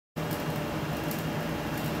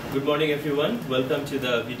Good morning everyone, welcome to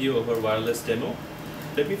the video of our wireless demo.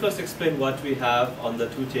 Let me first explain what we have on the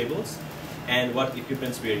two tables and what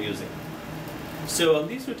equipments we are using. So on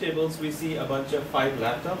these two tables we see a bunch of 5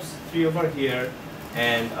 laptops, 3 over here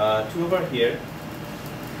and 2 over here.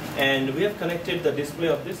 And we have connected the display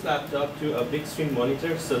of this laptop to a big screen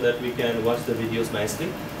monitor so that we can watch the videos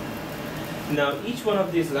nicely. Now each one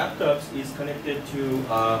of these laptops is connected to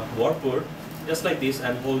a workboard, just like this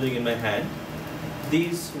I'm holding in my hand.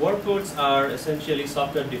 These workboards are essentially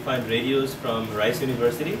software-defined radios from Rice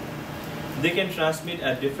University. They can transmit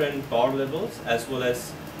at different power levels as well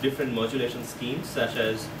as different modulation schemes such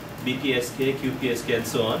as BPSK, QPSK and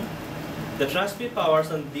so on. The transmit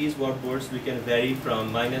powers on these workboards we can vary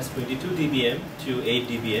from -22 dBm to 8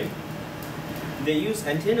 dBm. They use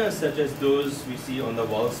antennas such as those we see on the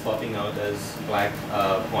walls popping out as black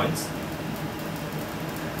points.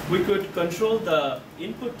 We could control the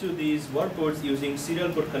input to these workboards using serial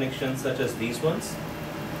port connections such as these ones,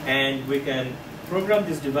 and we can program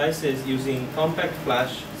these devices using compact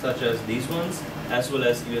flash such as these ones as well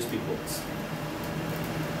as USB ports.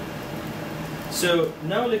 So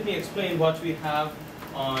now let me explain what we have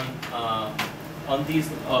on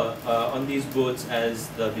these boards as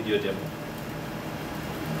the video demo.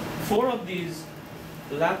 4 of these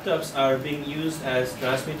laptops are being used as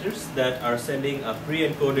transmitters that are sending a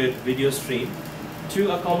pre-encoded video stream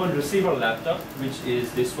to a common receiver laptop, which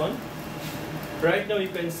is this one. Right now you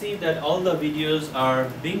can see that all the videos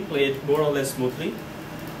are being played more or less smoothly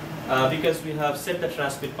because we have set the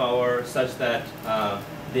transmit power such that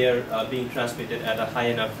they are being transmitted at a high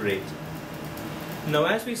enough rate. Now,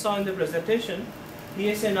 as we saw in the presentation,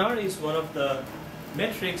 PSNR is one of the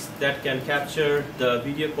metrics that can capture the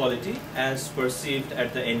video quality as perceived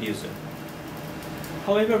at the end user.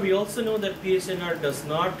 However, we also know that PSNR does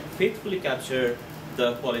not faithfully capture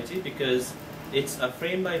the quality because it's a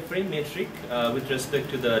frame-by-frame metric with respect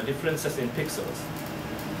to the differences in pixels.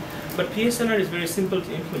 But PSNR is very simple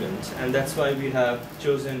to implement, and that's why we have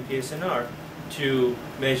chosen PSNR to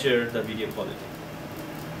measure the video quality.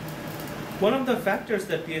 One of the factors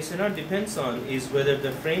that PSNR depends on is whether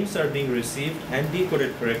the frames are being received and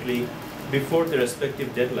decoded correctly before the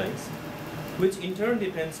respective deadlines, which in turn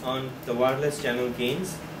depends on the wireless channel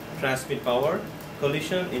gains, transmit power,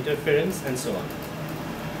 collision, interference, and so on.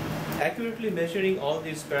 Accurately measuring all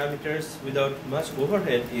these parameters without much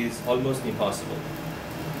overhead is almost impossible.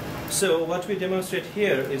 So what we demonstrate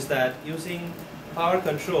here is that using power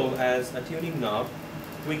control as a tuning knob,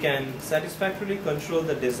 we can satisfactorily control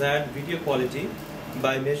the desired video quality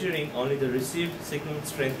by measuring only the received signal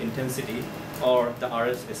strength intensity, or the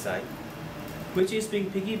RSSI, which is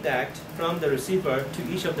being piggybacked from the receiver to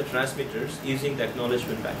each of the transmitters using the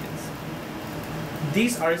acknowledgement packets.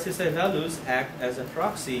 These RSSI values act as a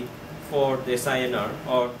proxy for the SINR,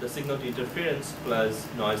 or the signal to interference plus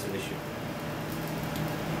noise ratio.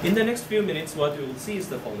 In the next few minutes, what we will see is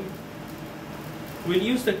the following. We'll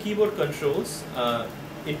use the keyboard controls,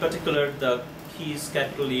 in particular the keys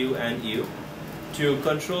capital U and U, to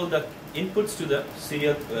control the inputs to the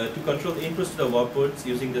serial to the workboards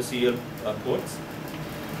using the serial ports,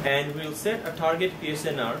 and we'll set a target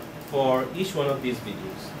PSNR for each one of these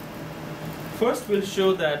videos. First, we'll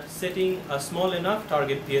show that setting a small enough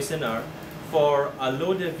target PSNR for a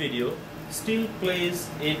low-def video still plays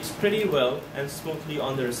it pretty well and smoothly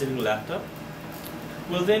on the receiving laptop.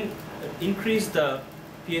 We'll then increase the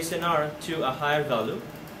PSNR to a higher value,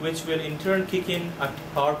 which will in turn kick in a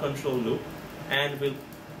power control loop and will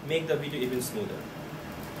make the video even smoother.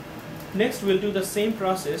 Next, we'll do the same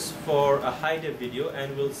process for a high def video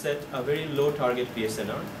and we'll set a very low target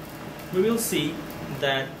PSNR. We will see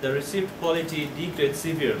that the received quality degrades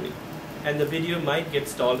severely and the video might get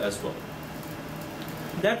stalled as well.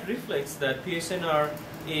 That reflects that PSNR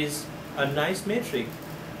is a nice metric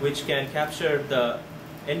which can capture the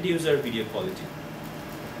end user video quality.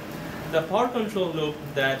 The power control loop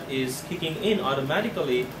that is kicking in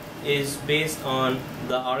automatically is based on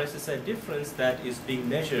the RSSI difference that is being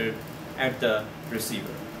measured at the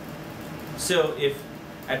receiver. So if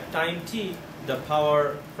at time t the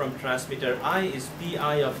power from transmitter I is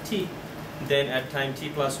Pi of t, then at time t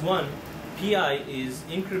plus 1, Pi is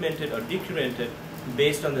incremented or decremented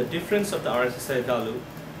based on the difference of the RSSI value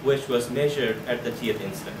which was measured at the tth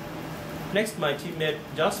instant. Next, my teammate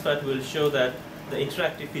Jaspat will show that the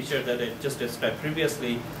interactive feature that I just described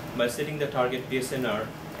previously by setting the target PSNR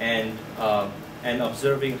and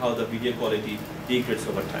observing how the video quality degrades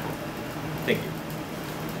over time. Thank you.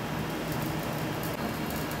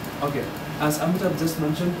 Okay, as Amitabh just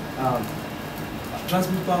mentioned,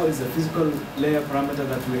 transmit power is a physical layer parameter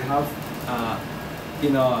that we have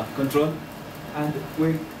in our control, and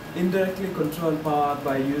we indirectly control power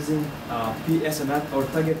by using PSNR or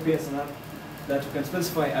target PSNR that you can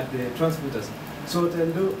specify at the transmitters. So what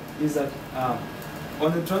I'll do is that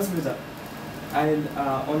on the transmitter,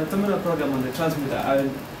 on a terminal program on the transmitter,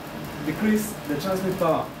 I'll decrease the transmit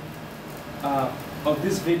power of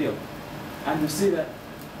this video, and we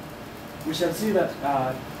shall see that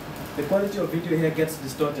the quality of video here gets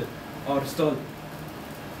distorted or stalled.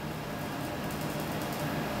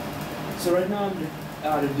 So right now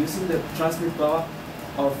I'm reducing the transmit power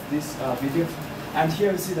of this video, and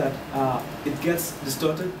here you see that it gets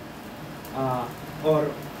distorted, or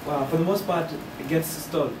for the most part it gets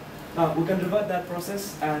stalled. Now we can revert that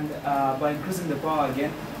process and by increasing the power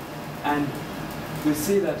again, and we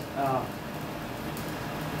see that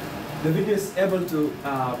the video is able to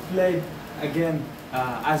play again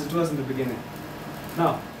as it was in the beginning.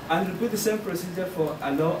 Now I'll repeat the same procedure for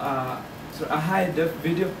a high def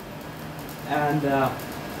video, and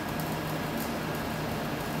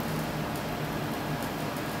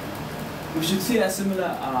we should see a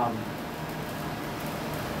similar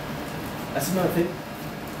thing.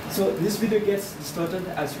 So this video gets distorted,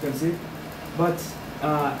 as you can see, but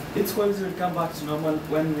its quality will come back to normal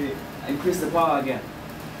when we increase the power again.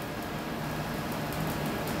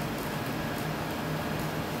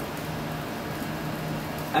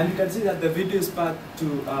 And you can see that the video is back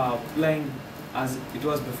to playing as it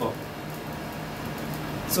was before.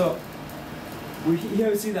 So here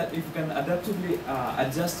we see that if we can adaptively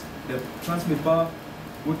adjust the transmit power,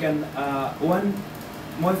 we can one,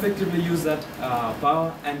 more effectively use that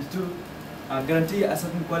power, and two, guarantee a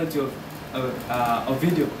certain quality of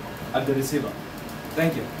video at the receiver.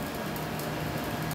 Thank you.